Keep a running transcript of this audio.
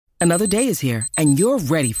Another day is here, and you're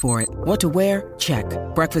ready for it. What to wear? Check.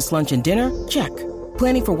 Breakfast, lunch, and dinner? Check.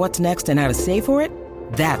 Planning for what's next and how to save for it?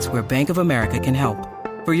 That's where Bank of America can help.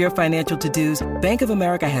 For your financial to-dos, Bank of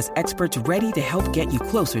America has experts ready to help get you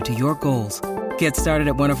closer to your goals. Get started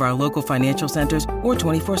at one of our local financial centers or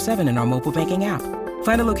 24/7 in our mobile banking app.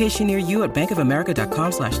 Find a location near you at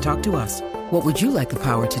bankofamerica.com/talktous. What would you like the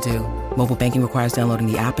power to do? Mobile banking requires downloading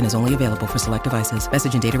the app and is only available for select devices.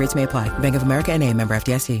 Message and data rates may apply. Bank of America N.A., member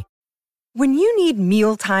FDIC. When you need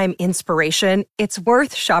mealtime inspiration, it's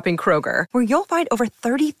worth shopping Kroger, where you'll find over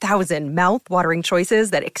 30,000 mouth-watering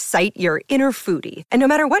choices that excite your inner foodie. And no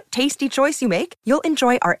matter what tasty choice you make, you'll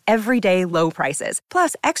enjoy our everyday low prices,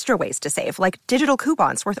 plus extra ways to save, like digital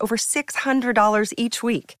coupons worth over $600 each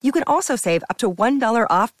week. You can also save up to $1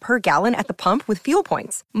 off per gallon at the pump with fuel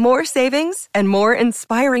points. More savings and more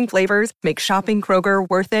inspiring flavors make shopping Kroger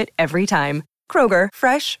worth it every time. Kroger,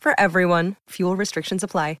 fresh for everyone. Fuel restrictions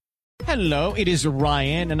apply. Hello, it is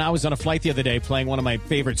Ryan, and I was on a flight the other day playing one of my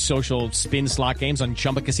favorite social spin slot games on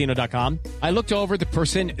ChumbaCasino.com. I looked over at the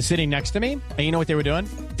person sitting next to me, and you know what they were doing?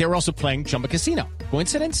 They were also playing Chumba Casino.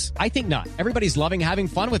 Coincidence? I think not. Everybody's loving having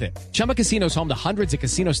fun with it. Chumba Casino is home to hundreds of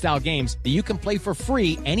casino-style games that you can play for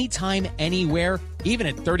free anytime, anywhere, even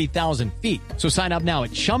at 30,000 feet. So sign up now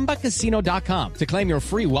at ChumbaCasino.com to claim your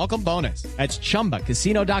free welcome bonus. That's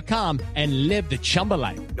ChumbaCasino.com and live the Chumba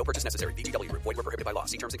life. No purchase necessary. VGW. Void where prohibited by law.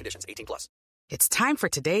 See terms and conditions. 18+. It's time for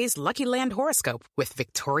today's Lucky Land horoscope with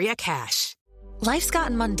Victoria Cash. Life's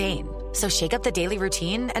gotten mundane, so shake up the daily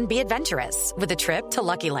routine and be adventurous with a trip to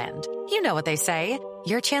Lucky Land. You know what they say.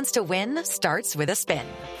 Your chance to win starts with a spin.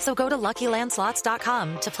 So go to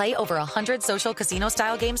LuckyLandSlots.com to play over 100 social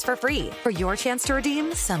casino-style games for free for your chance to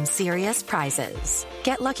redeem some serious prizes.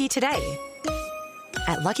 Get lucky today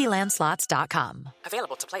at LuckyLandSlots.com.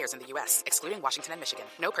 Available to players in the U.S., excluding Washington and Michigan.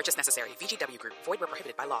 No purchase necessary. VGW Group. Void where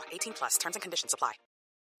prohibited by law. 18+. Terms and conditions apply.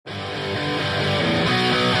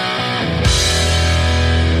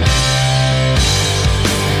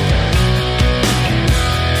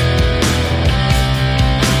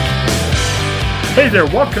 Hey there,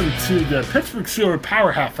 welcome to the Pittsburgh Steelers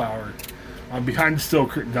Power Half Hour on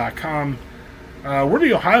BehindTheSteelCurtain.com. We're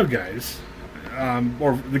the Ohio guys,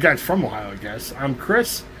 or the guys from Ohio, I guess. I'm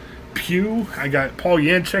Chris Pugh. I got Paul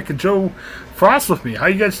Yanchek and Joe Frost with me. How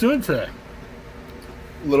you guys doing today?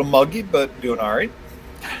 A little muggy, but doing all right.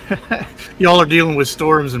 Y'all are dealing with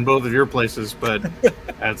storms in both of your places, but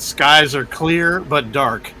skies are clear but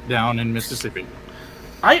dark down in Mississippi.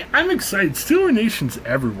 I'm excited. Steeler Nation's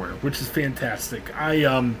everywhere, which is fantastic.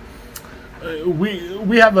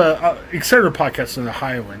 We have a Exeter podcast in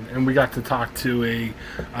Ohioan, and we got to talk to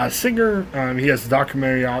a singer. He has a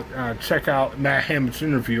documentary out. Check out Matt Hammett's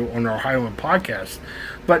interview on our Ohioan podcast.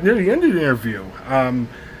 But near the end of the interview,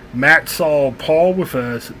 Matt saw Paul with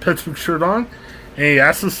a Pittsburgh shirt on, and he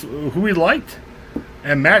asked us who he liked.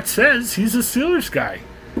 And Matt says he's a Steelers guy.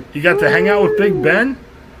 He got to hang out with Big Ben.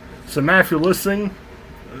 So Matt, if you're listening,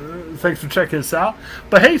 thanks for checking us out.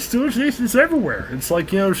 But hey, Steelers Nation's everywhere. It's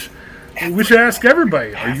like, we should ask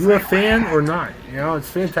everybody, are you a fan or not? It's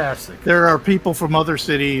fantastic. There are people from other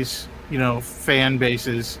cities, fan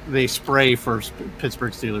bases. They spray for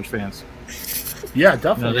Pittsburgh Steelers fans. Yeah,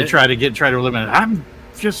 definitely. They try to eliminate. I'm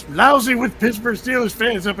just lousy with Pittsburgh Steelers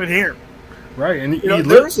fans up in here. Right, and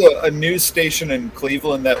there's a news station in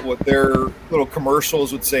Cleveland that what their little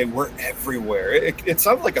commercials would say, "We're everywhere." It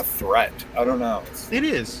sounds like a threat. I don't know. It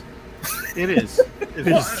is. It is. It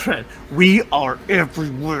is a threat. We are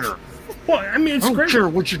everywhere. Well, I mean, it's great. I don't care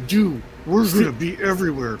what you do. We're going to be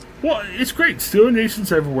everywhere. Well, it's great. Steelers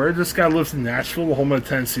Nation's everywhere. This guy lives in Nashville, the home of the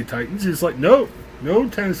Tennessee Titans. He's like, no,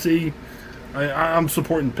 Tennessee. I'm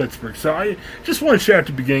supporting Pittsburgh. So I just want to share at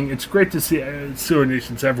the beginning, it's great to see Steelers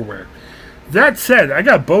Nation's everywhere. That said, I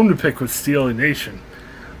got a bone to pick with Steelers Nation.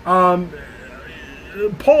 Paul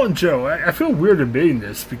and Joe, I feel weird admitting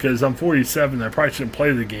this because I'm 47 and I probably shouldn't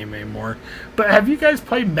play the game anymore. But have you guys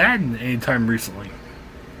played Madden anytime recently?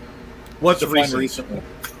 What's recently?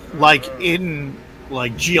 Like in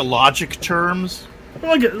geologic terms?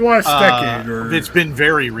 Like the last decade? Or... It's been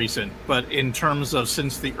very recent, but in terms of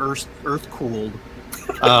since the Earth cooled,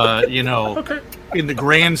 okay. In the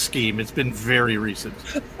grand scheme, it's been very recent.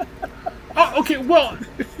 Oh, okay, well,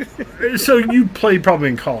 so you played probably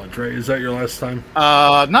in college, right? Is that your last time?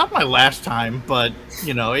 Not my last time, but,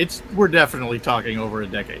 we're definitely talking over a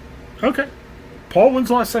decade. Okay. Paul, when's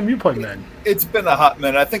the last time you played Madden? It's been a hot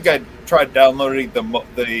minute. I think I tried downloading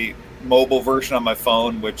the mobile version on my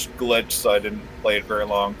phone, which glitched, so I didn't play it very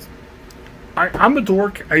long. I'm a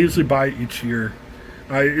dork. I usually buy it each year.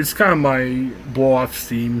 It's kind of my blow-off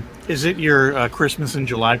Steam. Is it your Christmas in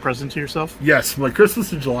July present to yourself? Yes, my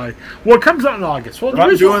Christmas in July. Well, it comes out in August. Well,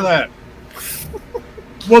 I'm doing that.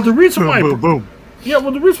 Well, the reason why... Boom. Yeah,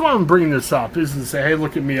 well, the reason why I'm bringing this up is to say, hey,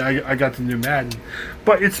 look at me, I got the new Madden.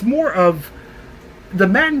 But it's more of the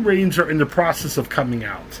Madden ratings are in the process of coming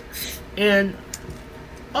out. And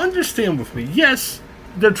understand with me, yes,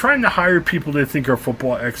 they're trying to hire people they think are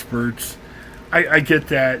football experts. I get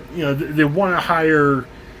that. You know, they want to hire...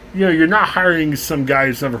 You know, you're not hiring some guy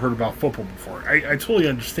who's never heard about football before. I totally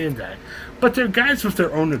understand that. But they're guys with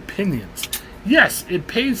their own opinions. Yes, it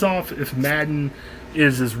pays off if Madden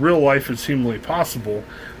is as real life as humanly possible,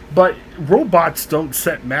 but robots don't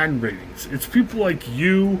set Madden ratings. It's people like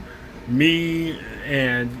you, me,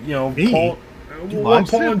 and, you know, Paul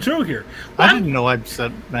and Joe here. Well, I didn't know I'd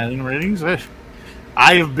set Madden ratings.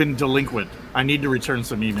 I have been delinquent. I need to return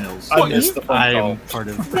some emails. I missed the phone call. am part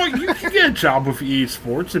of. Well, you can get a job with EA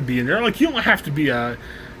Sports and be in there. Like, you don't have to be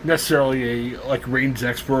necessarily a ratings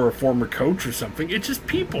expert or a former coach or something. It's just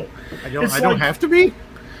people. I don't have to be.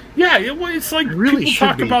 Yeah, it's like really people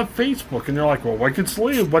talk about Facebook, and they're like, well, what gets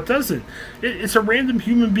deleted, what doesn't? It's a random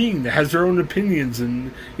human being that has their own opinions,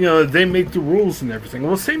 and, you know, they make the rules and everything.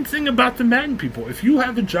 Well, same thing about the Madden people. If you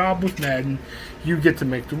have a job with Madden, you get to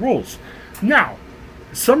make the rules. Now,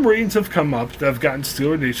 some ratings have come up that have gotten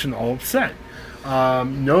Steeler Nation all upset.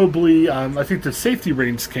 Notably, I think the safety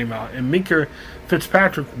ratings came out, and Minkah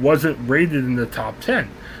Fitzpatrick wasn't rated in the top 10.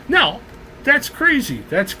 Now, that's crazy.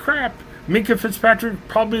 That's crap. Minkah Fitzpatrick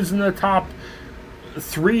probably is in the top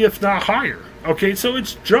 3, if not higher. Okay, so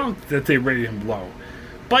it's junk that they rated him low.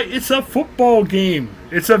 But it's a football game.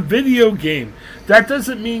 It's a video game. That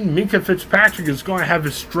doesn't mean Minkah Fitzpatrick is going to have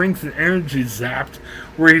his strength and energy zapped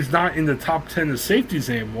where he's not in the top 10 of safeties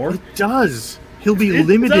anymore. It does. He'll be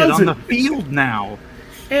limited on the field now.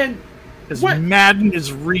 And because Madden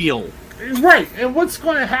is real. Right, and what's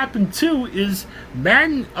going to happen, too, is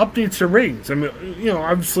Madden updates their ratings. I mean, you know,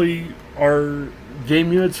 obviously our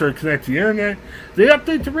game units are connected to the internet. They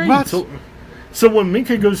update the ratings. So when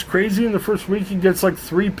Minkah goes crazy in the first week, he gets like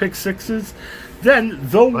 3 pick sixes, then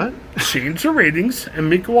they'll change the ratings,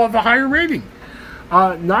 and Minkah will have a higher rating.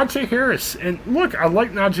 Najee Harris, and look, I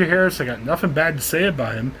like Najee Harris. I got nothing bad to say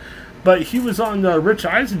about him, but he was on the Rich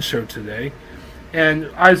Eisen show today, and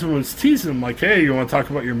Eisen was teasing him like, hey, you want to talk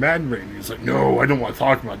about your Madden rating? He's like, no, I don't want to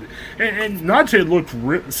talk about it. And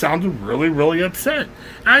Najee sounded really, really upset.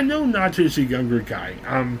 I know Najee's a younger guy.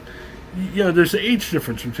 You know, there's an age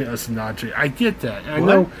difference between us and Najee. I get that. And I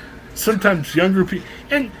know sometimes younger people...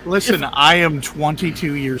 And listen, I am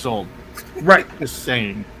 22 years old. Right. Just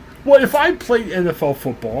saying. Well, if I played NFL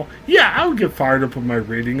football, yeah, I would get fired up with my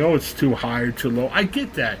rating. Oh, it's too high or too low. I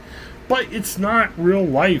get that. But it's not real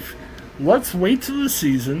life. Let's wait till the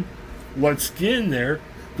season. Let's get in there.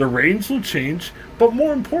 The ratings will change. But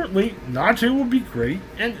more importantly, Najee will be great,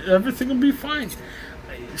 and everything will be fine.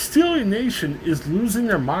 Steeler Nation is losing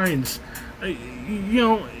their minds. You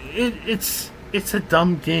know, it's a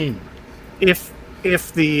dumb game. If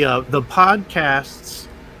the podcasts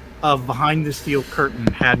of Behind the Steel Curtain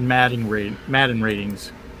had Madden ratings,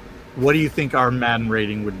 what do you think our Madden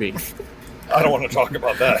rating would be? I don't want to talk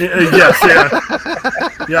about that. Yes, yeah.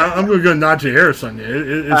 Yeah, I'm going to go Najee Harris on you.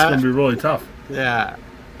 It's going to be really tough. Yeah.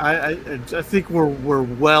 I think we're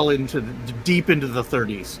well into deep into the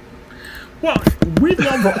 30s. Well, we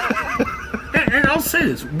love and I'll say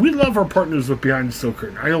this, we love our partners with Behind the Steel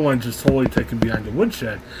Curtain. I don't want to just totally take them behind the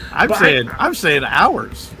woodshed. I'm saying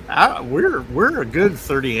ours. We're a good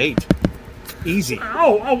 38. Easy.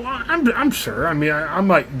 I'm sure. I mean, I'm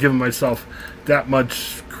not giving myself that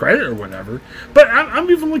much credit or whatever. But I'm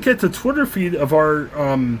even looking at the Twitter feed of our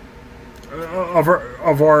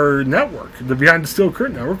network, the Behind the Steel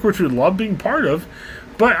Curtain network, which we love being part of.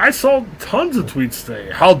 But I saw tons of tweets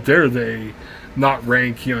today. How dare they not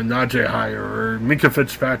rank, Najee higher or Minkah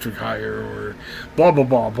Fitzpatrick higher or blah blah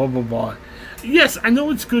blah blah blah blah. Yes, I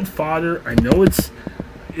know it's good fodder. I know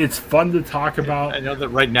it's fun to talk about. I know that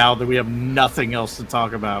right now that we have nothing else to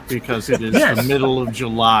talk about because it is the middle of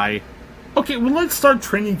July. Okay, well, let's start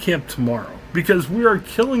training camp tomorrow because we are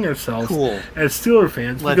killing ourselves as Steeler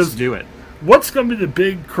fans. Let's do it. What's going to be the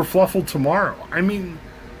big kerfluffle tomorrow? I mean,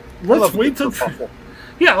 let's wait till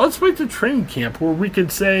training camp where we can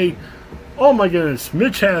say, oh my goodness,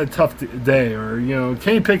 Mitch had a tough day, or,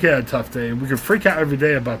 Kenny Pickett had a tough day, and we can freak out every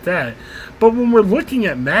day about that. But when we're looking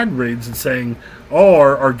at Madden ratings and saying, oh,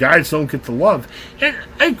 our guys don't get the love, and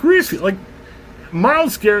I agree with you, like,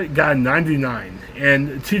 Myles Garrett got a 99, and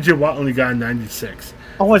TJ Watt only got a 96.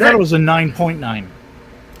 Oh, I thought it was a 9.9.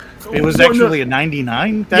 It was actually a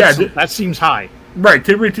 99? That seems high. Right,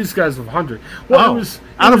 they rate these guys with 100. Well,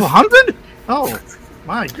 out of 100? Oh.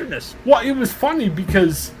 My goodness. Well, it was funny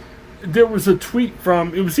because there was a tweet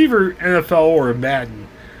from, it was either NFL or Madden,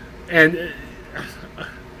 and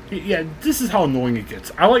yeah, this is how annoying it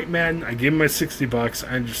gets. I like Madden. I gave him my $60.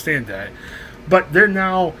 I understand that, but they're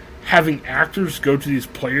now having actors go to these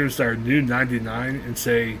players that are new 99 and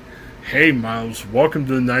say, "Hey, Miles, welcome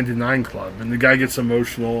to the 99 Club." And the guy gets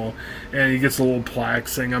emotional, and he gets a little plaque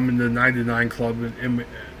saying, "I'm in the 99 Club," and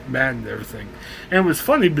Madden and everything. And it was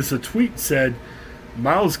funny because the tweet said,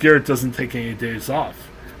 Myles Garrett doesn't take any days off.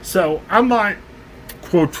 So I'm not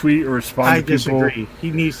quote tweet or respond to people. I disagree.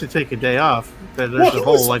 He needs to take a day off. There's a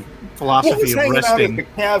whole philosophy of resting. Out at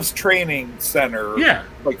the Cavs training center,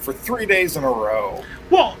 for 3 days in a row.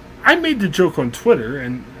 Well, I made the joke on Twitter,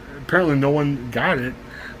 and apparently no one got it.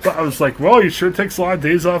 But I was like, well, he sure takes a lot of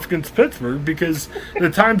days off against Pittsburgh, because the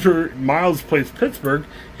times where Miles plays Pittsburgh,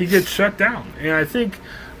 he gets shut down. And I think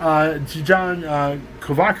John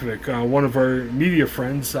Kovacevic, one of our media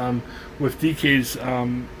friends with DK's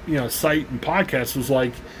site and podcast, was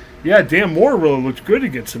like, yeah, Dan Moore really looked good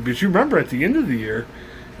against him. Because you remember at the end of the year,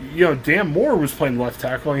 Dan Moore was playing left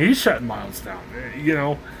tackle, and he's shutting Miles down,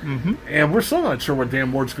 Mm-hmm. And we're still not sure what Dan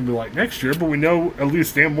Moore's going to be like next year, but we know at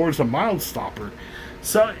least Dan Moore's a Miles stopper.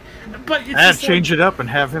 So, but it's change it up and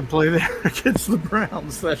have him play there against the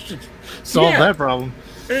Browns. That should solve that problem.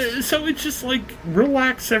 So it's just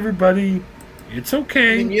relax, everybody. It's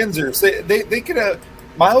okay. Yinzers, they could have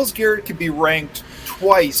Myles Garrett could be ranked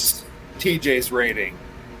twice TJ's rating,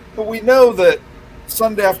 but we know that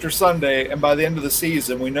Sunday after Sunday, and by the end of the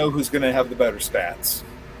season, we know who's going to have the better stats.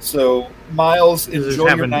 So Miles,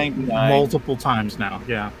 enjoy your 99 multiple times now.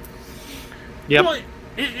 Yeah. Yep. Well,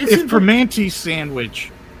 if Primanti's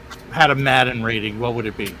sandwich had a Madden rating, what would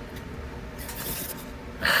it be?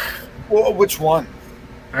 Well, which one?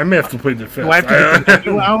 I may have to play the fifth. Do I have to get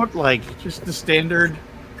the menu out? Just the standard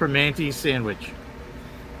Primanti sandwich.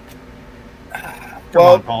 Come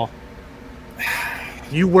on, Paul.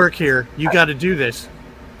 You work here. You got to do this.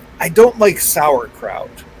 I don't like sauerkraut.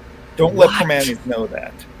 Don't let Primanti know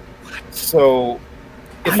that. So,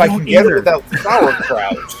 if I can get it without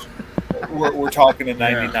sauerkraut, we're talking a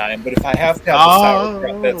 99. Yeah. But if I have to have the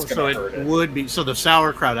sauerkraut, that's going to hurt it. Would be. So the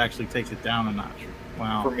sauerkraut actually takes it down a notch.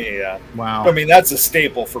 Wow. For me, yeah. Wow. I mean, that's a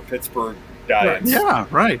staple for Pittsburgh diets. Yeah,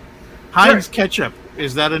 right. Heinz ketchup,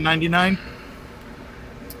 is that a 99?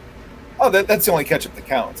 Oh, that's the only ketchup that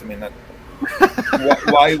counts. I mean,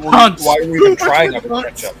 why are we even trying other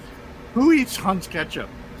ketchup? Who eats Hunt's ketchup?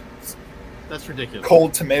 That's ridiculous.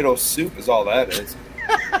 Cold tomato soup is all that is.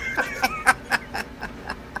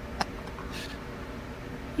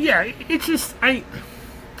 Yeah, it's just I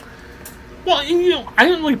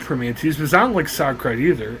don't like Primanti's because I don't like sauerkraut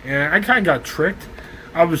either, and I kind of got tricked.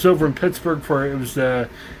 I was over in Pittsburgh it was the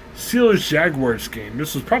Steelers Jaguars game.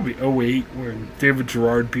 This was probably 2008 when David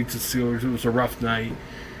Gerard beat the Steelers. It was a rough night,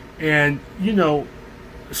 and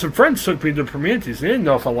some friends took me to Primanti's. They didn't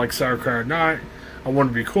know if I liked sauerkraut or not. I wanted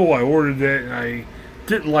to be cool. I ordered it, and I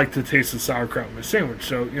didn't like the taste of sauerkraut in my sandwich,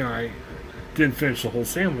 so I didn't finish the whole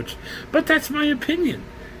sandwich. But that's my opinion.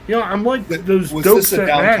 I'm like those. Was this a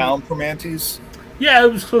downtown Primanti's? Yeah,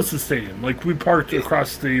 it was close to the stadium. We parked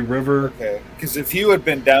across the river. Okay, because if you had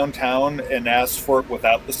been downtown and asked for it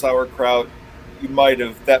without the sauerkraut,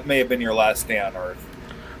 that may have been your last day on Earth.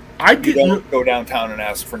 You don't go downtown and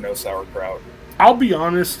ask for no sauerkraut. I'll be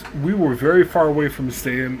honest, we were very far away from the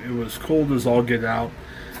stadium. It was cold as all get out.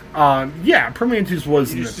 Primanti's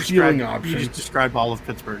was an appealing option. You just described all of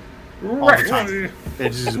Pittsburgh. Right.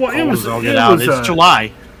 It's cold as all get out. It's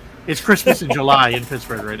July. It's Christmas in July in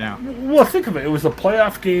Pittsburgh right now. Well, think of it. It was a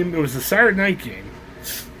playoff game. It was a Saturday night game.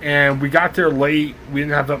 And we got there late. We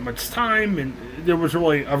didn't have that much time. And there was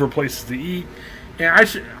really other places to eat. And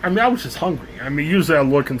I was just hungry. Usually I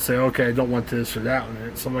look and say, okay, I don't want this or that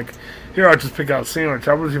one. So I'm like, here, I'll just pick out a sandwich.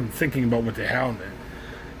 I wasn't even thinking about what they had on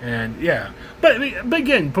it. And, yeah. But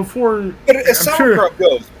again, before... But as sauerkraut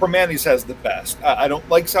goes, Primanti's has the best. I don't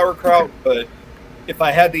like sauerkraut, but... If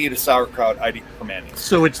I had to eat a sauerkraut, I'd eat Primanti's.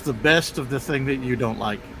 So it's the best of the thing that you don't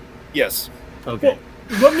like? Yes. Okay.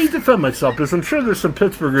 Well, let me defend myself, because I'm sure there's some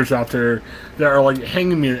Pittsburghers out there that are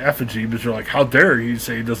hanging me in effigy because they're like, how dare he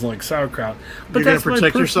say he doesn't like sauerkraut. But you're going to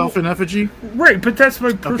protect yourself in effigy? Right, but that's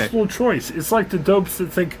my personal choice. It's like the dopes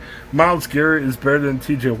that think Myles Garrett is better than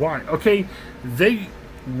TJ Watt. Okay, they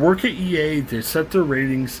work at EA, they set their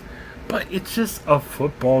ratings, but it's just a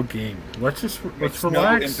football game. Let's relax.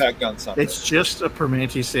 No impact on Sunday. It's just a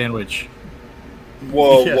Primanti sandwich.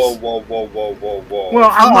 Whoa. Well,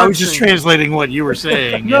 I was just translating what you were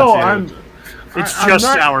saying. It's just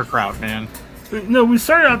sauerkraut, man. No, we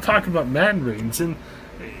started out talking about Madden ratings, and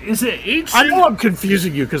Is it age? I know I'm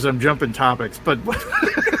confusing you because I'm jumping topics, but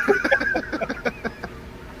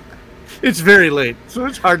it's very late, so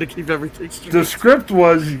it's hard to keep everything straight. The script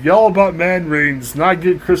was yell about man ratings, not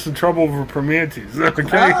get Chris in trouble over Primantes. Okay,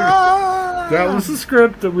 that was the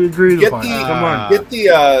script that we agreed upon. Come on, get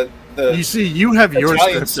the. You see, you have your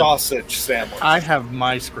Italian script. sausage sandwich. I have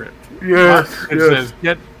my script. Yes, It yes. says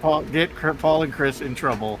get Paul and Chris in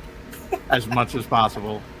trouble as much as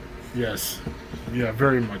possible. Yes, yeah,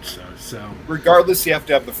 very much so. So Regardless, you have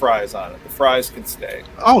to have the fries on it. The fries can stay.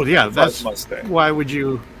 Oh yeah, The fries that's must stay. why would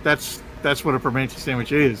you? That's what a Primanti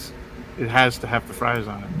sandwich is. It has to have the fries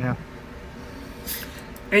on it. Yeah.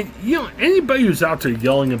 And anybody who's out there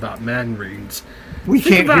yelling about Madden ratings, We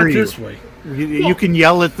think can't about hear it you. this way. You can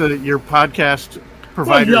yell at your podcast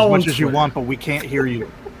provider yell as on much as you Twitter. want, but we can't hear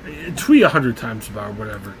you. Tweet 100 times about it,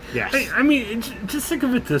 whatever. Yes. I mean, just think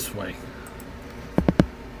of it this way.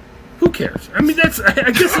 Who cares? I mean, I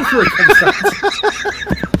guess that's where it comes down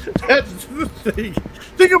to. That's the thing.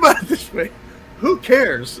 Think about it this way. Who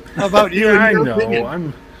cares about you Yeah, I and your know.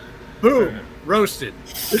 opinion? Boom. Roasted.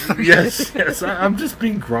 Yes. I'm just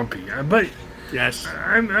being grumpy. But Yes.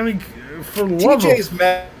 I mean, for the love TJ's of...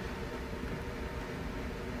 mad.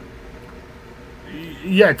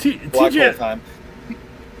 Yeah, Black hole TJ... time.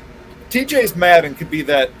 TJ's Madden could be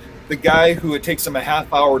the guy who it takes him a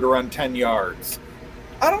half hour to run 10 yards.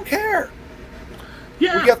 I don't care.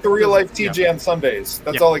 Yeah. We got the real life TJ on Sundays.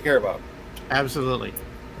 That's Yep. all I care about. Absolutely.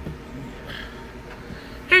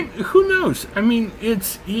 And who knows? I mean,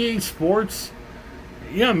 it's EA Sports.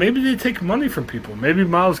 Yeah, maybe they take money from people. Maybe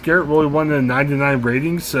Myles Garrett really wanted a 99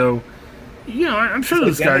 rating, so I'm sure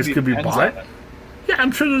those guys could be bought. Yeah,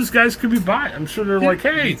 I'm sure those guys could be bought. I'm sure they're like,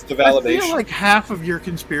 hey, It's the I validation. feel like half of your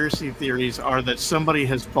conspiracy theories are that somebody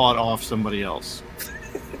has bought off somebody else.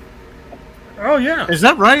 oh yeah, Is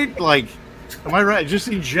that right? Like, am I right? Just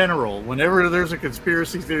in general, whenever there's a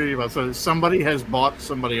conspiracy theory about somebody has bought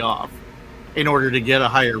somebody off in order to get a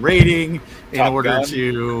higher rating, in Top order Gun.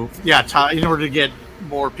 to in order to get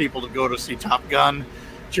more people to go to see Top Gun,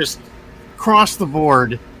 just across the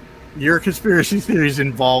board, your conspiracy theories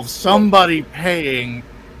involve somebody paying.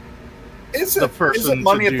 Isn't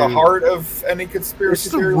money at the heart of any conspiracy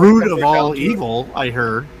It's the theory? root when it of comes all down to it? evil. I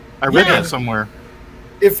heard. I read Yeah. that somewhere.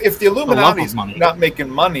 If the Illuminati's money. not making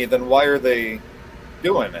money, then why are they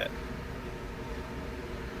doing it?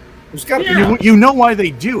 There's got to Yeah. be. You know why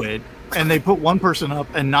they do it, and they put one person up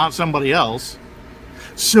and not somebody else,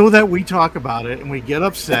 so that we talk about it and we get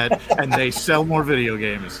upset and they sell more video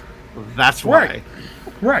games. That's why.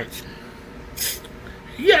 Right.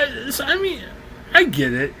 Yeah, so, I mean, I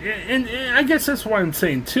get it, and I guess that's why I'm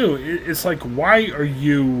saying too. It's like, why are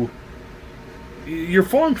you're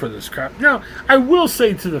falling for this crap? Now, I will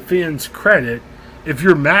say to the fans' credit, if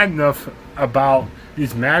you're mad enough about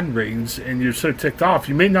these Madden ratings and you're so ticked off,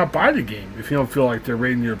 you may not buy the game if you don't feel like they're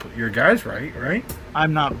rating your guys right?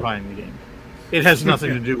 I'm not buying the game. It has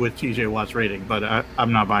nothing to do with TJ Watt's rating, but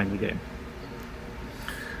I'm not buying the game.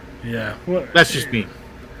 Yeah, well, That's just me.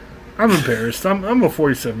 I'm embarrassed. I'm a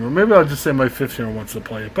 47-year-old. Maybe I'll just say my 15-year-old wants to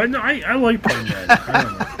play it. But no, I like playing Madden. I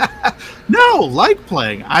don't know. No, like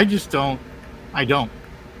playing. I just don't. I don't.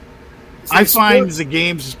 See, I find sports- the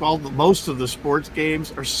games, most of the sports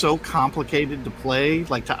games, are so complicated to play,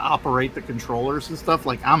 like to operate the controllers and stuff.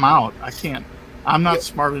 Like, I'm out. I can't. I'm not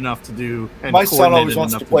smart enough to do. And My son always coordinated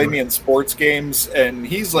wants enough to play do me it. in sports games, and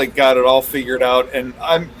he's like got it all figured out. And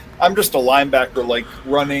I'm just a linebacker, like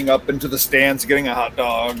running up into the stands, getting a hot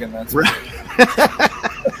dog, and that's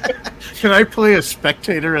Can I play a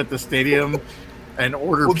spectator at the stadium and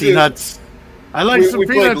order Well, dude, peanuts? I like some we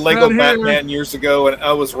played peanuts Lego down here. Batman years ago, and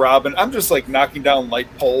I was Robin. I'm just like knocking down light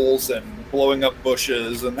poles and blowing up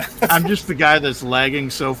bushes, and I'm just the guy that's lagging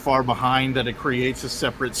so far behind that it creates a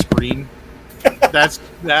separate screen. That's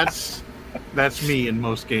me in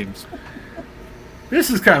most games. This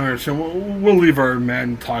is kind of interesting. We'll leave our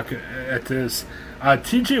Madden talk at this.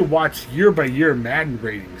 TJ Watt's year-by-year Madden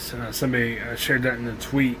ratings. Somebody shared that in a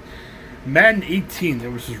tweet. Madden 18,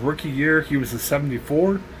 it was his rookie year. He was a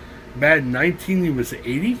 74. Madden 19, he was an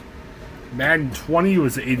 80. Madden 20, he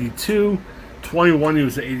was an 82. 21, he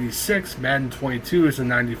was an 86. Madden 22, he was a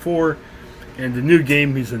 94. And the new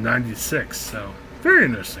game, he's a 96. So, very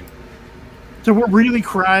interesting. So we're really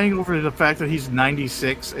crying over the fact that he's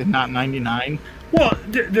 96 and not 99. Well,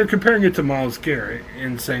 they're comparing it to Myles Garrett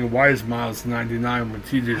and saying, why is Myles 99 when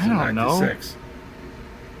TJ's I a don't know. 96?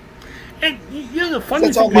 And, the funny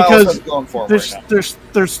that's all thing... Miles Because has going for him right now.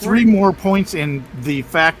 There's 3 more points in the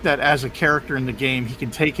fact that as a character in the game, he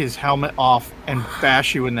can take his helmet off and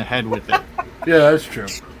bash you in the head with it. Yeah, that's true.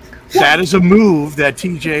 That is a move that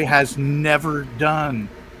TJ has never done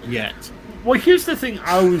yet. Well, here's the thing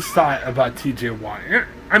I always thought about TJ Watt.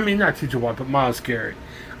 I mean, not TJ Watt, but Myles Garrett.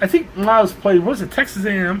 I think Myles played, was it Texas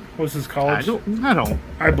A&M? Was his college?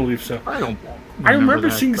 I believe so. I remember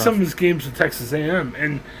seeing some of his games at Texas A&M,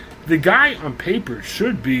 and the guy on paper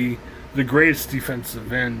should be the greatest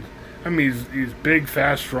defensive end. I mean, he's big,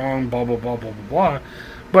 fast, strong, blah, blah, blah, blah, blah, blah.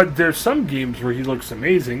 But there's some games where he looks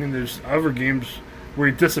amazing, and there's other games where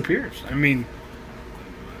he disappears. I mean,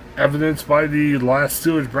 evidenced by the last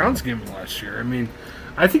Steelers-Browns game of last year. I mean,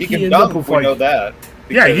 I think he ended up with we know that.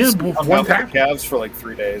 Yeah, he ended up with one tackle. Cavs for like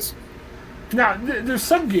 3 days. Now, there's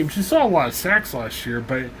some games, you saw a lot of sacks last year,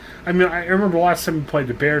 but, I mean, I remember last time he played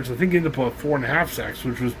the Bears, I think he ended up with 4.5 sacks,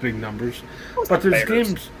 which was big numbers. But there's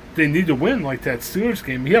games they need to win, like that Steelers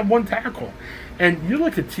game. He had one tackle. And you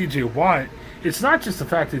look at T.J. Watt, it's not just the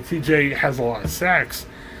fact that T.J. has a lot of sacks.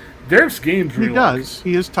 There's games where he does.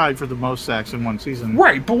 He is tied for the most sacks in one season.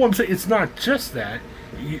 Right, but what I'm saying, it's not just that.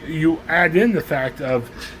 You add in the fact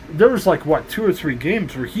of, there was like, 2 or 3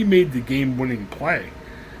 games where he made the game-winning play.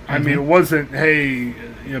 I mean, it wasn't, hey,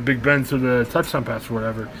 Big Ben to the touchdown pass or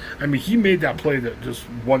whatever. I mean, he made that play that just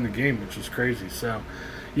won the game, which was crazy. So,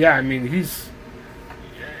 yeah, I mean,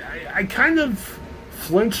 I kind of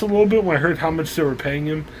flinched a little bit when I heard how much they were paying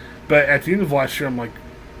him. But at the end of last year, I'm like,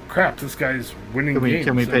 crap, this guy's winning games.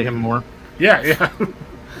 Can we pay him more? Yeah.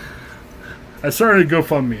 I started a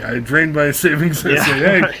GoFundMe. I drained my savings and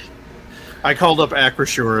said, hey. I called up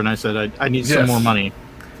Acrisure and I said, I need some more money.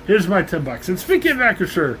 Here's my $10. And speaking of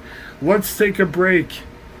Acrisure, let's take a break.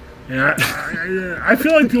 And I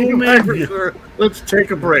feel like the old man. Let's take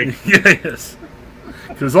a break. Yes.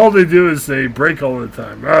 Because all they do is they break all the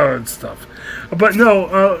time. Oh, it's tough. But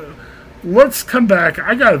no, let's come back.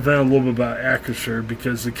 I got to vent a little bit about Acrisure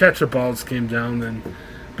because the ketchup bottles came down, and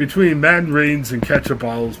between Madden ratings and ketchup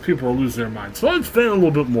bottles, people are losing their minds. So let's vent a little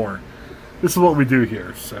bit more. This is what we do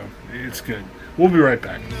here, so it's good. We'll be right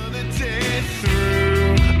back.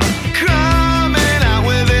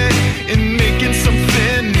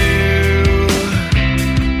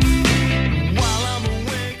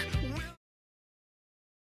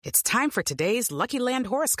 It's time for today's Lucky Land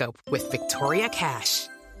horoscope with Victoria Cash.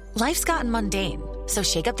 Life's gotten mundane, so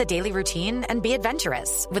shake up the daily routine and be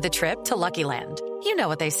adventurous with a trip to Lucky Land. You know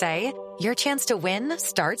what they say, your chance to win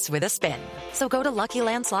starts with a spin. So go to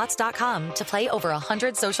LuckyLandSlots.com to play over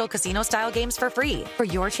 100 social casino-style games for free for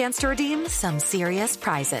your chance to redeem some serious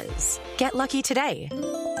prizes. Get lucky today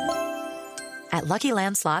at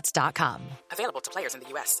LuckyLandSlots.com. Available to players in the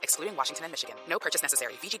U.S., excluding Washington and Michigan. No purchase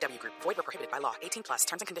necessary. VGW Group. Void where prohibited by law. 18+.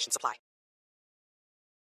 Terms and conditions apply.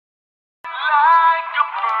 Like a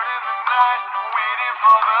bird in the night, waiting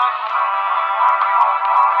for the sun.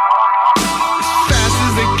 As fast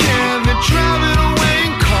as they can, they're driving away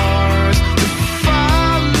in cars to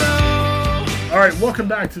follow. All right, welcome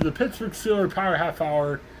back to the Pittsburgh Steelers Power Half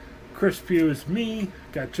Hour. Chris Pugh is me.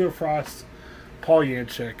 Got Joe Frost, Paul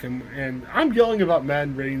Yanchek, and I'm yelling about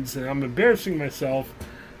Madden ratings, and I'm embarrassing myself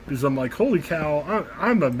because I'm like, holy cow,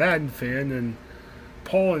 I'm a Madden fan, and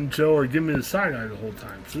Paul and Joe are giving me the side eye the whole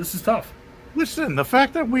time. So this is tough. Listen, the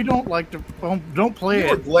fact that we don't like to don't play you it.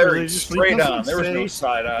 were glaring straight on. There was no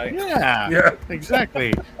side eye. Yeah,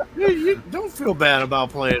 exactly. you don't feel bad about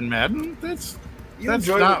playing Madden. That's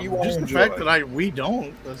enjoy not what you want just to the enjoy. fact that we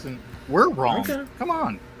don't. Listen, we're wrong. Okay. Come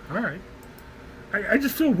on. All right. I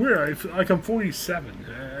just feel weird. I feel like I'm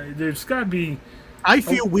 47. There's got to be. I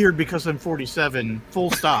feel weird because I'm 47.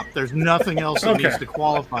 Full stop. There's nothing else that Okay. needs to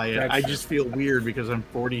qualify it. That's I true. just feel weird because I'm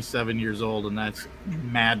 47 years old, and that's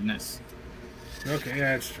madness. Okay,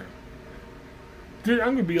 yeah, that's true. Dude,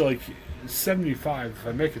 I'm going to be like 75 if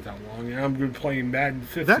I make it that long, and I'm going to be playing Madden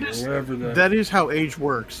 50 That or is whatever the. that is how age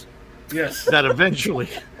works. Yes. That eventually,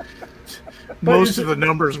 most of the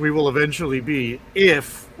numbers we will eventually be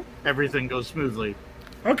if everything goes smoothly.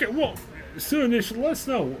 Okay, well, Stu Nation, let us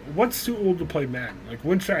know. What's too old to play Madden? Like,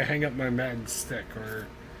 when should I hang up my Madden stick or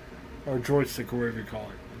joystick or whatever you call it?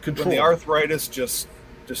 When Controller. the arthritis just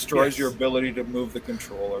destroys Yes. your ability to move the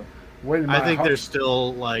controller. When I my think heart- there's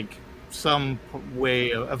still like some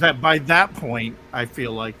way of that. By that point, I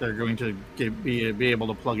feel like they're going to be able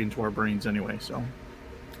to plug into our brains anyway. So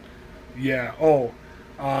Yeah.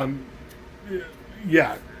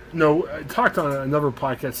 Yeah. No, I talked on another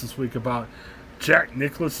podcast this week about Jack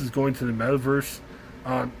Nicklaus is going to the metaverse.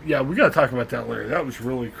 Yeah, we got to talk about that later. That was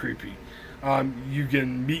really creepy. You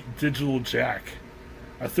can meet Digital Jack,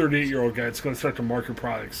 a 38-year-old guy that's going to start to market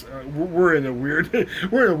products. We're in a weird,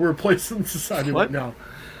 place in society What? right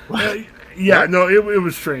now. Yeah, no, it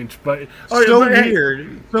was strange, but so but, hey,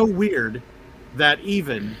 weird that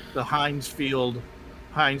even the Heinz Field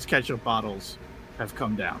Heinz ketchup bottles have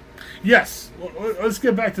come down. Yes. Well, let's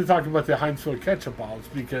get back to talking about the Heinz Field ketchup bottles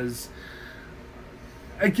because,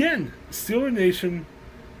 again, Steeler Nation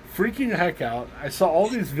freaking the heck out. I saw all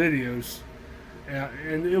these videos,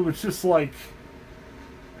 and it was just like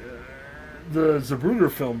the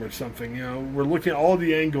Zapruder film or something. You know, we're looking at all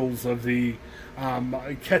the angles of the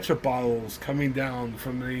ketchup bottles coming down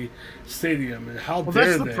from the stadium, and how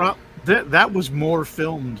dare they? That was more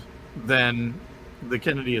filmed than the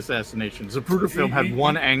Kennedy assassination. Zapruder film had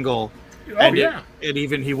one angle. And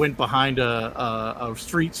he went behind a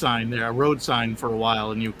street sign there, a road sign for a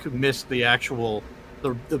while, and you could miss the actual,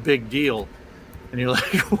 the big deal. And you're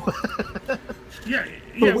like, what? Yeah.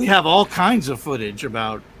 But we have all kinds of footage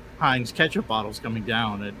about Heinz ketchup bottles coming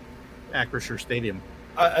down at Acrisure Stadium.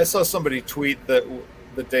 I saw somebody tweet that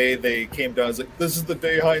the day they came down, I was like, this is the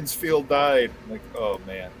day Heinz Field died. I'm like, oh,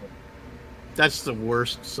 man. That's the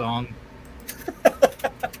worst song.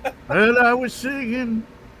 And I was singing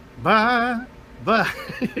by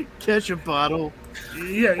ketchup bottle.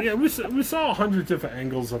 Yeah, we saw 100 different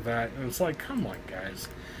angles of that, and it's like, come on, guys.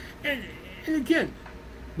 And again,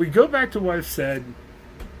 we go back to what I've said,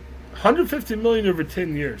 $150 million over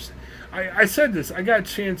 10 years. I said this. I got a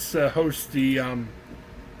chance to host the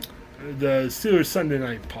Steelers Sunday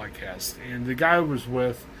Night podcast, and the guy I was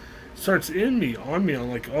with starts on me. I'm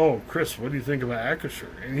like, oh, Chris, what do you think about Acrisure?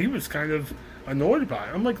 And he was kind of annoyed by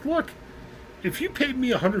it. I'm like, look, if you paid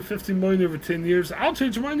me $150 million over 10 years, I'll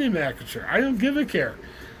change my name to Acrisure. I don't give a care.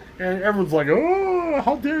 And everyone's like, oh,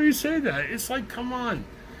 how dare you say that? It's like, come on.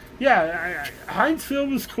 Yeah, Heinz Field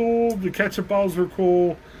was cool. The ketchup bottles were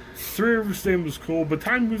cool. Three River Stadium was cool, but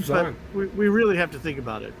time moves on. We really have to think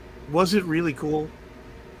about it. Was it really cool?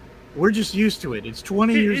 We're just used to it. It's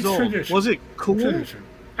 20 years old. Tradition. Was it cool? Tradition.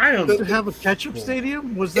 I don't to have a ketchup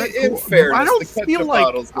stadium? Was that in cool? fairness, I don't the ketchup feel like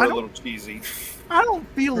bottles were a little cheesy. I don't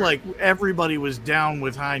feel like everybody was down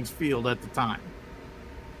with Heinz Field at the time.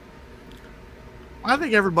 I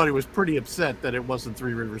think everybody was pretty upset that it wasn't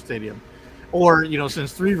Three River Stadium. Or,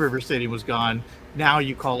 since Three River Stadium was gone, now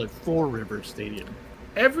you call it Four River Stadium.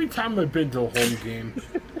 Every time I've been to a home game,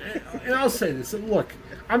 and I'll say this, and look,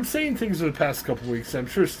 I'm saying things over the past couple of weeks I'm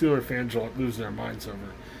sure Steeler fans are losing their minds over.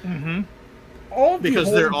 Mm-hmm. Because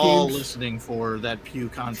they're all listening for that Pew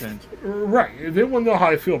content. Right. They want to know how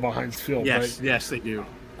I feel about Heinz Field. Yes, right? yes, they do.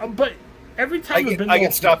 But every time I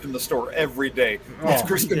get stopped in the store every day. What's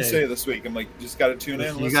Chris going to say this week? I'm like, just got to tune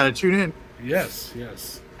in. You got to tune in. Yes.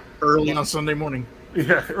 Early on Sunday morning.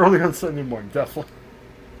 Yeah, early on Sunday morning, definitely.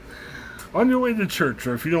 On your way to church,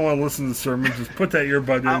 or if you don't want to listen to the sermon, just put that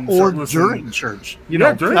earbud in. Or during church.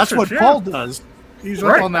 That's church, what Paul does. He's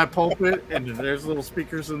up on that pulpit, and there's little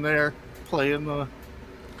speakers in there playing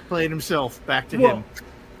himself back to him.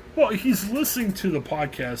 Well, he's listening to the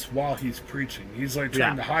podcast while he's preaching. He's like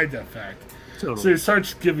trying to hide that fact. Totally. So he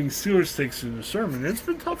starts giving Steelers takes in the sermon. It's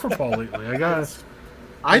been tough for Paul lately.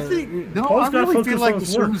 I really feel like the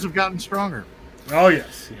sermons have gotten stronger. Oh,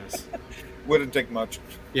 yes. Wouldn't take much.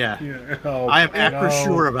 Yeah. I am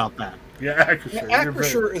Acrisure about that. Yeah, Acrisure.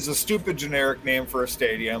 Acrisure is a stupid generic name for a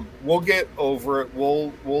stadium. We'll get over it.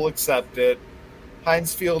 We'll accept it.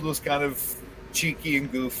 Heinz Field was kind of cheeky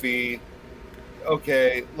and goofy.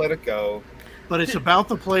 Okay, let it go. But it's about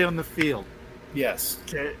the play on the field. Yes.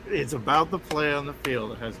 It's about the play on the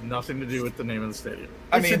field. It has nothing to do with the name of the stadium.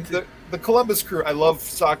 I mean, the Columbus Crew, I love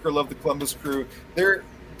soccer, love the Columbus Crew.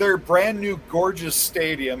 Their brand new gorgeous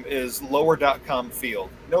stadium is lower.com field.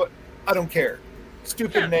 You know what? I don't care.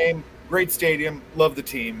 Stupid name, great stadium, love the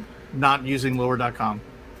team. Not using lower.com.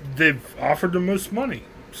 They've offered the most money,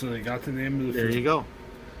 so they got the name of the field. There you go.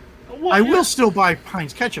 Well, I will still buy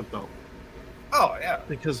Heinz ketchup, though. Oh, yeah.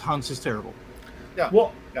 Because Hunt's is terrible. Yeah.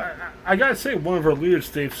 Well, I got to say, one of our leaders,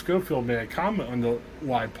 Dave Schofield, made a comment on the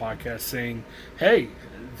live podcast saying, hey,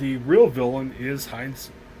 the real villain is Heinz,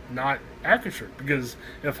 not Acrisure. Because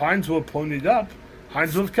if Heinz would have ponied up,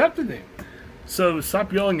 Heinz would have kept the name. So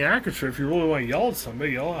stop yelling at Acrisure. If you really want to yell at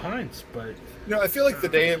somebody, yell at Heinz. But I feel like the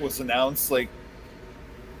day it was announced, like,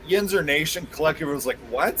 Yinzer Nation Collective was like,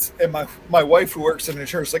 what? And my wife, who works in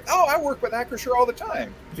insurance, was like, oh, I work with Acrisure all the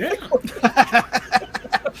time. Yeah.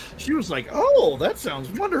 She was like, oh, that sounds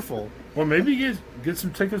wonderful. Well, maybe you get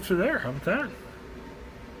some tickets for there. How about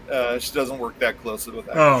that? She doesn't work that closely with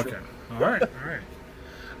Acrisure. Oh, okay. All right.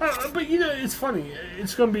 But, it's funny.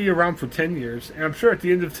 It's going to be around for 10 years. And I'm sure at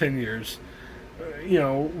the end of 10 years,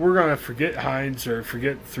 we're going to forget Heinz or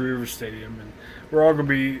forget Three River Stadium. And we're all going to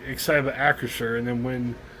be excited about Acrisure. And then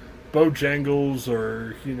when Bojangles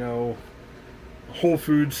or, Whole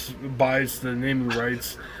Foods buys the naming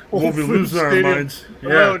rights, we'll be losing our minds. Yeah.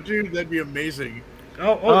 Oh, dude, that'd be amazing.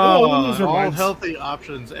 Those are all mine. healthy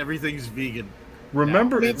options. Everything's vegan.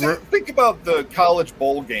 Remember, I mean, think about the college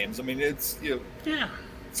bowl games. I mean, it's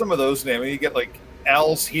some of those names. I mean, you get like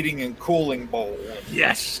Al's Heating and Cooling Bowl.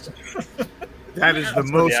 Yes, that is the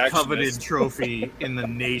That's most what the action coveted is. trophy in the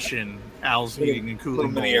nation. Al's Heating and Little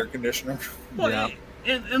Cooling mini Bowl. air conditioner. Yeah.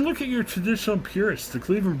 and look at your traditional purists. The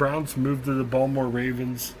Cleveland Browns moved to the Baltimore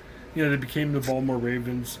Ravens. You know, they became the Baltimore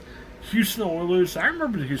Ravens. Houston Oilers. I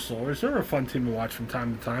remember the Houston Oilers. They were a fun team to watch from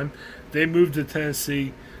time to time. They moved to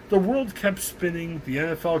Tennessee. The world kept spinning. The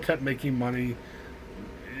NFL kept making money.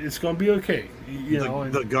 It's going to be okay. You know,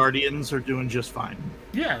 The Guardians are doing just fine.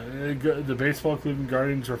 yeah, the baseball Cleveland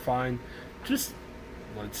Guardians are fine.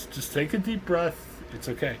 Let's just take a deep breath. It's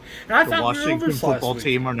okay. And I The thought we were Washington over this football last week.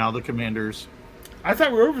 team are now the Commanders. I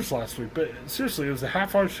thought we were over this last week, but seriously, it was a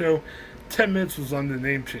half-hour show. 10 minutes was on the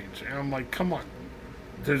name change, and I'm like, come on.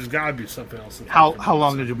 There's got to be something else. to How talk about. how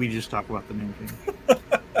long did we just talk about the name change?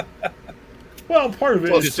 Well, part of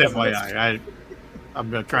it Well, is Just FYI,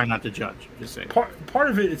 I'm trying not to judge. Just saying. part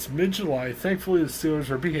of it. It's mid-July. Thankfully, the Steelers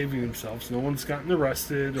are behaving themselves. No one's gotten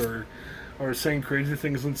arrested or saying crazy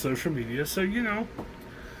things on social media. So you know.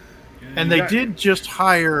 And you they got- did just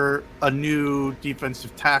hire a new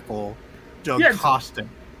defensive tackle, Doug Yeah. Costin.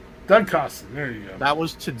 Doug Costin. There you go. That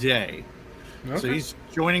was today. So Okay. he's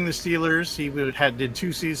joining the Steelers. He did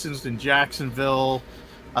 2 seasons in Jacksonville,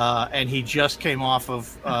 and he just came off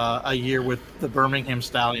of a year with the Birmingham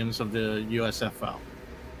Stallions of the USFL.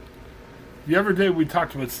 The other day we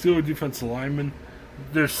talked about Steelers defensive linemen.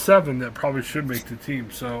 There's 7 that probably should make the team.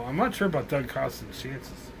 So I'm not sure about Doug Costin's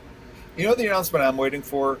chances. You know the announcement I'm waiting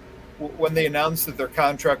for? When they announced that their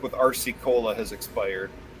contract with RC Cola has expired.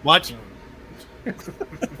 What?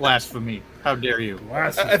 Blasphemy! How dare you? I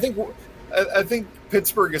think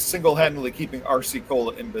Pittsburgh is single-handedly keeping RC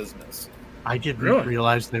Cola in business. I didn't Really?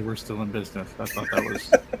 realize they were still in business. I thought that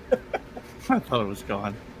was. I thought it was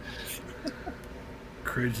gone.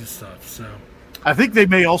 Crazy stuff. So I think they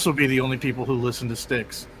may also be the only people who listen to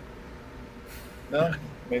Styx. No,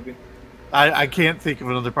 maybe. I can't think of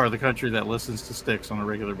another part of the country that listens to Styx on a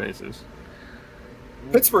regular basis.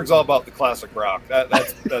 Pittsburgh's all about the classic rock.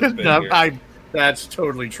 That's big No, here. that's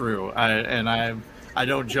totally true. I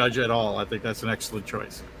don't judge at all. I think that's an excellent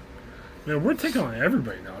choice. man, we're taking on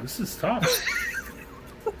everybody now. This is tough.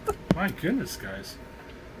 My goodness, guys.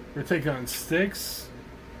 We're taking on Styx,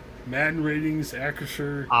 Madden ratings,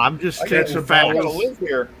 Acrisure, I'm just I catching gotta facts. live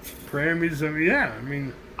here. Paramies. I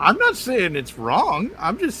mean, I'm not saying it's wrong.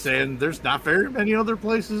 I'm just saying there's not very many other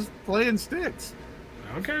places playing Styx.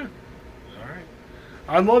 okay. All right.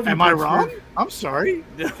 I love you, Am I Pittsburgh. wrong? I'm sorry.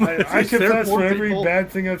 I Is there confess more for every people- bad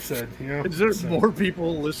thing I've said. You know, Is there so, more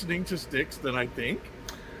people listening to Styx than I think?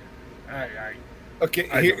 Okay,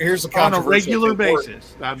 I here's a On a controversial regular thing. We're-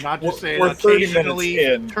 basis. I'm not just saying we're 30 minutes occasionally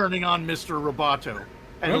in. turning on Mr. Roboto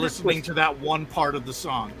and Okay. listening to that one part of the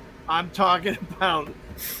song. I'm talking about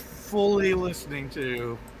fully listening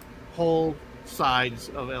to whole sides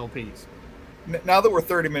of LPs. Now that we're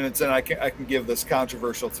 30 minutes in, I can give this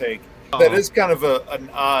controversial take. Uh-oh. That is kind of an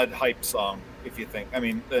odd hype song, if you think. I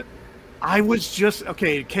mean, I was just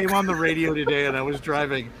it came on the radio today and I was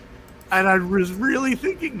driving and I was really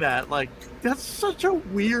thinking that that's such a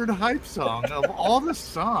weird hype song of all the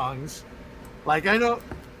songs.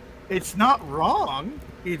 It's not wrong.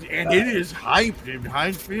 It is hyped in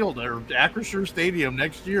Heinz Field or Acrisure Stadium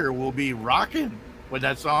next year will be rocking when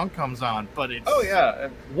that song comes on. But it's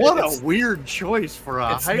what it's- a weird choice for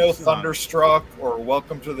a it's hype no song. Thunderstruck or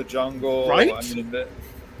Welcome to the Jungle. Right? I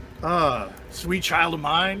mean, Sweet Child of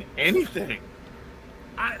Mine, anything.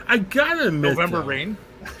 I gotta admit, November though, Rain.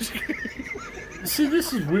 See,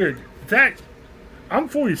 this is weird. I'm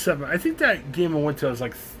 47. I think that game I went to, I was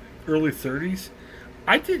like early 30s.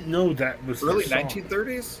 I didn't know that was early their song.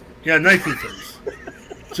 1930s? Yeah,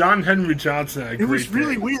 1930s. John Henry Johnson had a It was great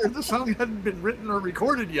really day. weird. The song hadn't been written or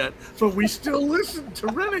recorded yet, but we still listened to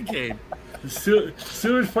Renegade. The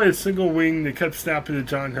Steelers played a single wing. They kept snapping to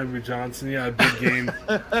John Henry Johnson. Yeah, a big game.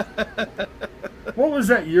 What was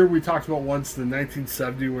that year we talked about once, the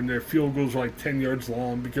 1970, when their field goals were like 10 yards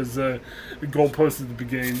long because the goalpost at the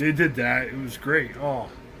beginning? They did that. It was great. Oh,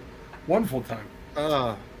 wonderful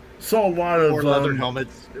time. Saw a lot of Or leather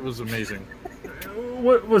helmets. It was amazing.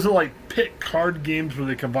 What was it, like pit card games where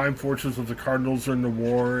they combined forces with the Cardinals during the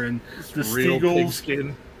war and the Real Steagles?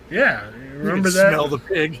 pigskin. Yeah, You remember could that? smell the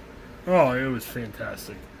pig. Oh, it was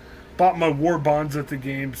fantastic. Bought my war bonds at the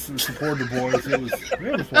games and supported the boys. It was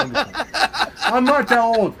wonderful. I'm not that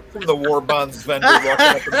old. The War Bonds vendor walking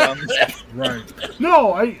up and down the Right.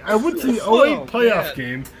 No, I went to the 08 Oh, playoff man.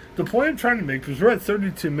 game. The point I'm trying to make was we're at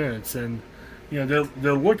 32 minutes, and You know,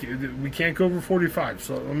 they're looking. We can't go over 45.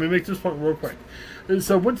 So let me make this point real quick.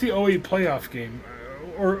 So went the 08 playoff game,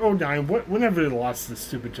 or 09, whenever they lost to the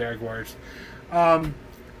stupid Jaguars. And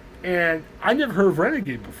I never heard of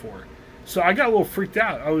Renegade before. So I got a little freaked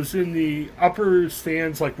out. I was in the upper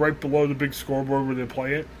stands, like right below the big scoreboard where they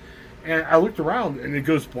play it. And I looked around, and it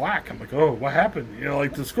goes black. I'm like, oh, what happened? You know,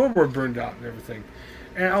 like the scoreboard burned out and everything.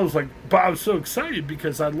 And I was like, but I was so excited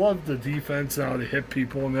because I loved the defense and how they hit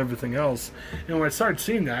people and everything else. And when I started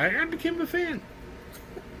seeing that, I became a fan.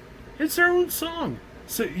 It's their own song.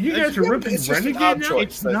 So you guys are ripping Renegade now?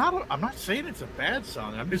 It's not. I'm not saying it's a bad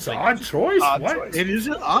song. I'm just saying an odd choice. What? It is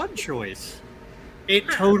an odd choice. It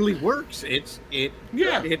totally works. It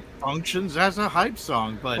functions as a hype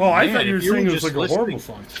song. But I thought you were saying it was like a horrible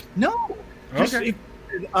song. No. Okay.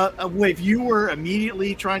 If you were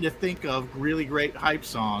immediately trying to think of really great hype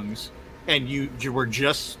songs, and you were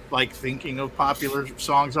just like thinking of popular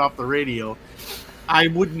songs off the radio, I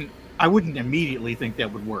wouldn't immediately think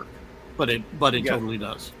that would work. But it totally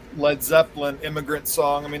does. Led Zeppelin, Immigrant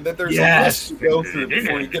Song. I mean, there's a list to go through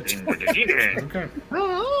before you get to Okay.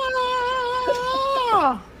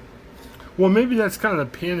 Well, maybe that's kind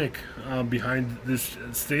of the panic behind this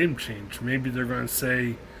stadium change. Maybe they're going to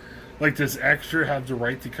say, like, does Extra have the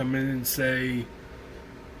right to come in and say,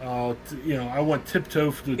 I want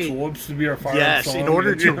Tiptoe for the Tulips to be our final song? Yes, in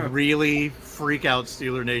order to really freak out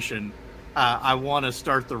Steeler Nation, I want to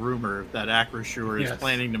start the rumor that Acrisure is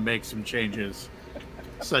planning to make some changes,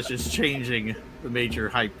 such as changing the major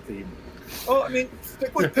hype theme. Oh, I mean,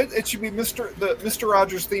 stick with it should be Mr.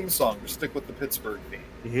 Rogers theme song. Or stick with the Pittsburgh theme.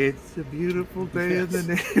 It's a beautiful day in the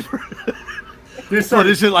neighborhood. What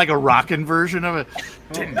is it, like a rockin' version of it?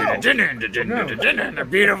 A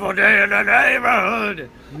beautiful day in the neighborhood.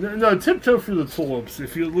 No, Tiptoe for the Tulips.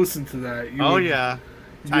 If you listen to that,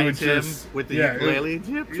 Tiny Tim with the ukulele.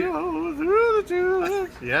 Tiptoe through the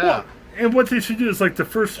tulips. Yeah. Well, and what they should do is like the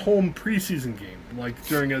first home preseason game, like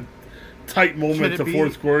during a tight moment, the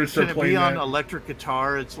fourth quarter, start playing that. Can it be on electric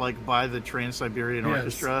guitar? It's like by the Trans-Siberian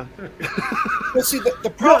Orchestra. Well, see,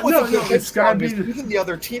 the problem with it's got to be even the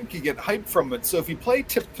other team can get hyped from it. So if you play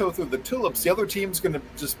Tiptoe Through the Tulips, the other team's going to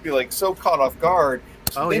just be like so caught off guard.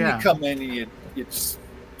 So then you come in and you just.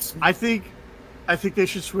 I think they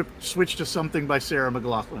should switch to something by Sarah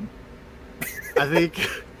McLachlan. I think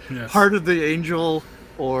Heart of the Angel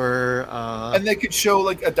or and they could show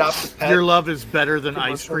like Adopt a Pet. Your Love is Better Than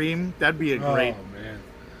Ice Cream. That'd be a great.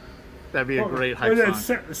 That'd be a great hype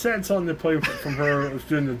song. Sad song to play from her was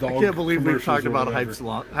doing the dog. I can't believe we've talked about hype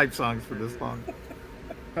songs for this long.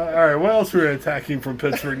 All right, what else we're attacking from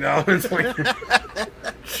Pittsburgh now? It's like,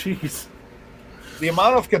 jeez. The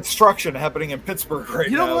amount of construction happening in Pittsburgh right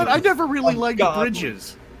now. You know what? I never really liked the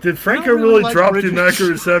bridges. Did Franco really drop the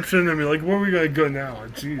Immaculate Reception? I mean, like, where are we going to go now?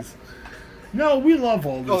 Jeez. No, we love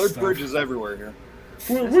all this stuff. There's bridges everywhere here.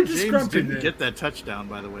 We're just James grumpy. Didn't get that touchdown,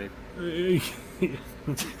 by the way.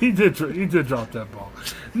 He did drop that ball.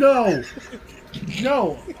 No,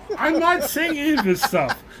 I'm not saying any of this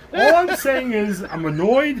stuff. All I'm saying is I'm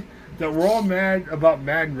annoyed that we're all mad about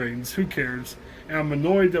Madden ratings. Who cares? And I'm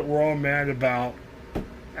annoyed that we're all mad about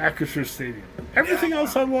Acrisure Stadium. Everything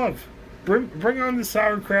else I love. Bring on the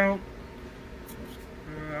sauerkraut.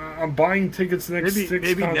 I'm buying tickets next week.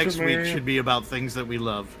 Maybe next week should be about things that we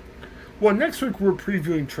love. Well, next week we're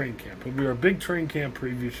previewing Train Camp. It'll be our big Train Camp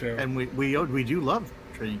preview show. And we do love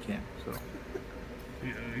Train Camp. So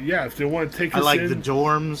yeah, if they want to take us in. I like the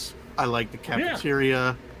dorms. I like the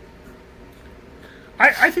cafeteria.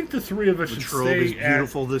 I think the three of us should Latrobe stay is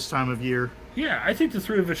beautiful this time of year. Yeah, I think the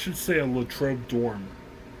three of us should stay at Latrobe dorm.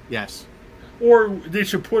 Yes. Or they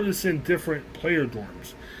should put us in different player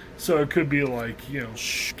dorms. So it could be like,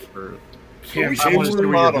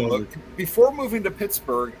 Before moving to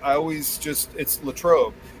Pittsburgh, I always it's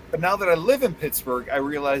Latrobe. But now that I live in Pittsburgh, I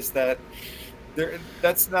realize that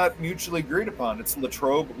that's not mutually agreed upon. It's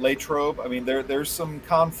Latrobe. I mean, there's some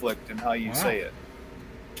conflict in how you say it.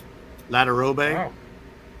 Latrobe. Wow.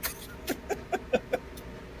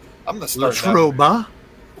 I'm going to start Latrobe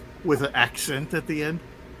with an accent at the end.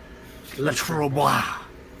 Latrobe. Oh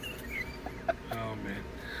man!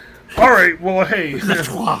 All right. Well, hey.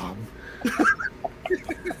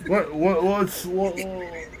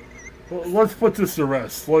 Let's put this to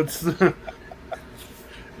rest. We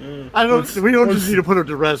don't just need to put it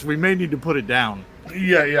to rest. We may need to put it down.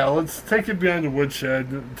 Yeah. Let's take it behind the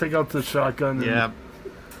woodshed. Take out the shotgun.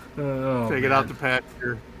 Take it out the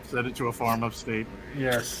pasture. Send it to a farm upstate.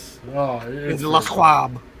 Yes. Oh, it's La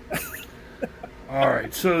Schwab. All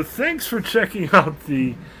right. So thanks for checking out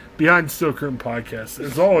the Behind Steel Curtain podcast.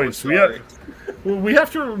 As always, we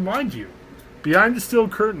have to remind you Behind the Steel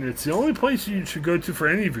Curtain. It's the only place you should go to for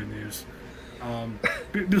any of your news.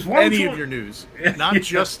 Any of your news. Not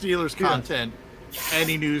just Steelers content.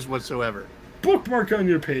 Any news whatsoever. Bookmark on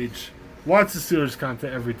your page. Lots of Steelers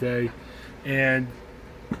content every day. And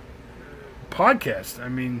podcast. I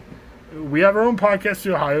mean, we have our own podcast,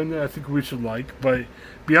 The Ohio, and I think we should like. But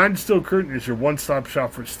Behind the Steel Curtain is your one-stop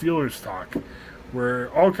shop for Steelers talk,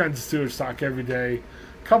 where all kinds of Steelers talk every day.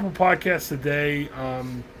 A couple podcasts a day.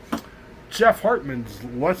 Jeff Hartman's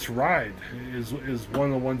Let's Ride is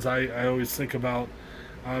one of the ones I always think about.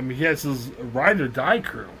 He has his Ride or Die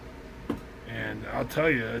crew. And I'll tell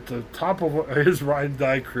you, at the top of his Ride and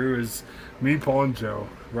Die crew is me, Paul, and Joe,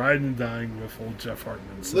 riding and dying with old Jeff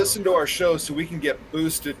Hartman. So. Listen to our show so we can get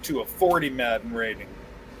boosted to a 40 Madden rating.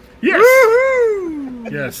 Yes! Woo-hoo!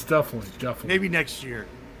 Yes, definitely. Maybe next year.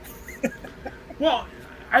 Well,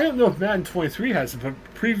 I don't know if Madden 23 has it, but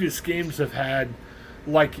previous games have had,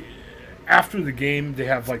 like, after the game, they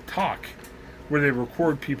have, like, talk, where they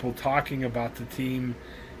record people talking about the team.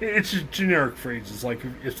 It's just generic phrases. Like,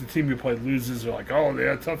 if the team you play loses, they're like, oh, they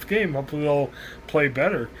had a tough game. Hopefully they'll play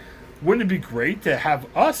better. Wouldn't it be great to have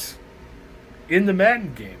us in the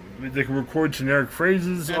Madden game? They can record generic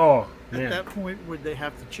phrases. Man. At that point, would they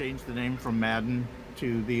have to change the name from Madden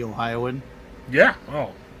to The Ohioan? Yeah.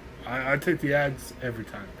 I take the ads every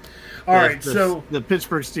time. All right, so the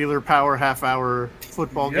Pittsburgh Steelers Power half-hour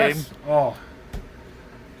football game. Oh,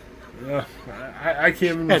 I can't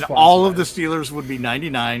even. And all of the Steelers would be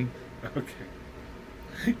 99.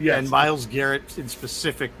 Okay. Yes. And Myles Garrett in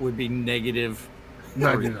specific would be negative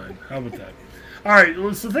 99. How about that? All right.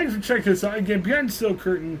 Well, so thanks for checking us out again.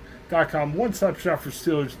 BeyondTheSteelCurtain.com, one-stop shop for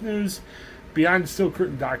Steelers news.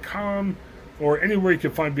 BeyondTheSteelCurtain.com, or anywhere you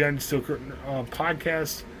can find Behind the Steel Curtain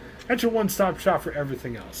podcast. That's your one-stop shop for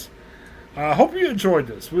everything else. Hope you enjoyed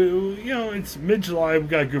this. It's mid-July. We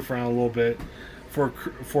got to goof around a little bit. For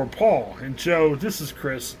Paul and Joe, this is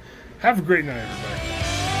Chris. Have a great night, everybody.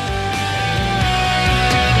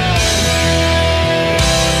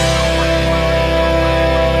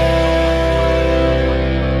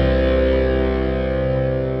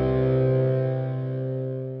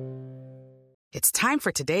 It's time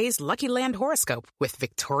for today's Lucky Land horoscope with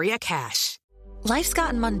Victoria Cash. Life's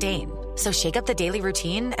gotten mundane, so shake up the daily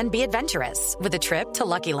routine and be adventurous with a trip to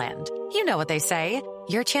Lucky Land. You know what they say.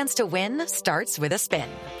 Your chance to win starts with a spin.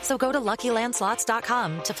 So go to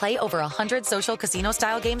LuckyLandSlots.com to play over 100 social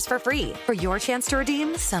casino-style games for free for your chance to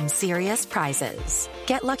redeem some serious prizes.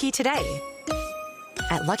 Get lucky today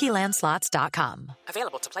at LuckyLandSlots.com.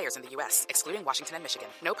 Available to players in the U.S., excluding Washington and Michigan.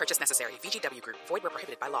 No purchase necessary. VGW Group. Void where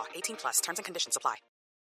prohibited by law. 18+. Terms and conditions apply.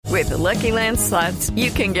 With the Lucky Land Slots, you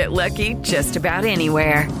can get lucky just about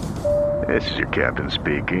anywhere. This is your captain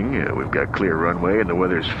speaking. We've got clear runway and the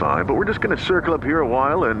weather's fine, but we're just going to circle up here a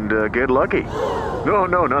while and get lucky.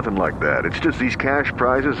 No, nothing like that. It's just these cash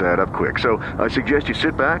prizes add up quick. So I suggest you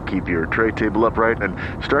sit back, keep your tray table upright, and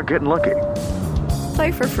start getting lucky.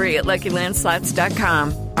 Play for free at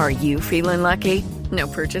LuckyLandSlots.com. Are you feeling lucky? No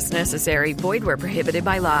purchase necessary. Void where prohibited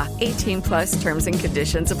by law. 18+ terms and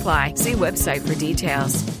conditions apply. See website for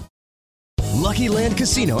details. Lucky Land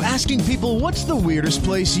Casino, asking people, what's the weirdest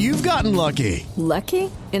place you've gotten lucky? Lucky?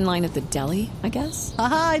 In line at the deli, I guess?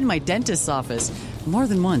 Aha, in my dentist's office. More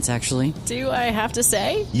than once, actually. Do I have to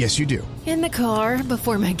say? Yes, you do. In the car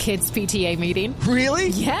before my kids' PTA meeting. Really?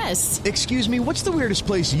 Yes. Excuse me, what's the weirdest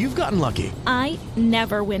place you've gotten lucky? I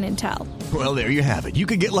never win and tell. Well, there you have it. You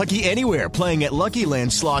can get lucky anywhere, playing at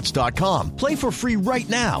LuckyLandSlots.com. Play for free right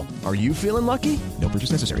now. Are you feeling lucky? No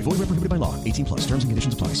purchase necessary. Void where prohibited by law. 18+. Terms and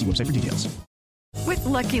conditions apply. See website for details. With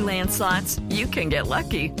Lucky Land Slots, you can get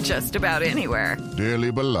lucky just about anywhere.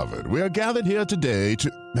 Dearly beloved, we are gathered here today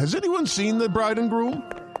to... Has anyone seen the bride and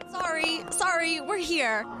groom? Sorry, we're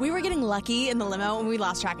here. We were getting lucky in the limo and we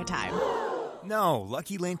lost track of time. No,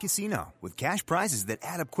 Lucky Land Casino, with cash prizes that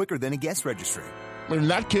add up quicker than a guest registry. In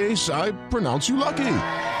that case, I pronounce you lucky.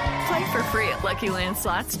 Play for free at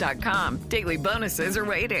LuckyLandSlots.com. Daily bonuses are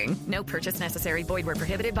waiting. No purchase necessary. Void where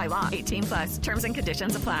prohibited by law. 18+. Terms and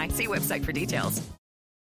conditions apply. See website for details.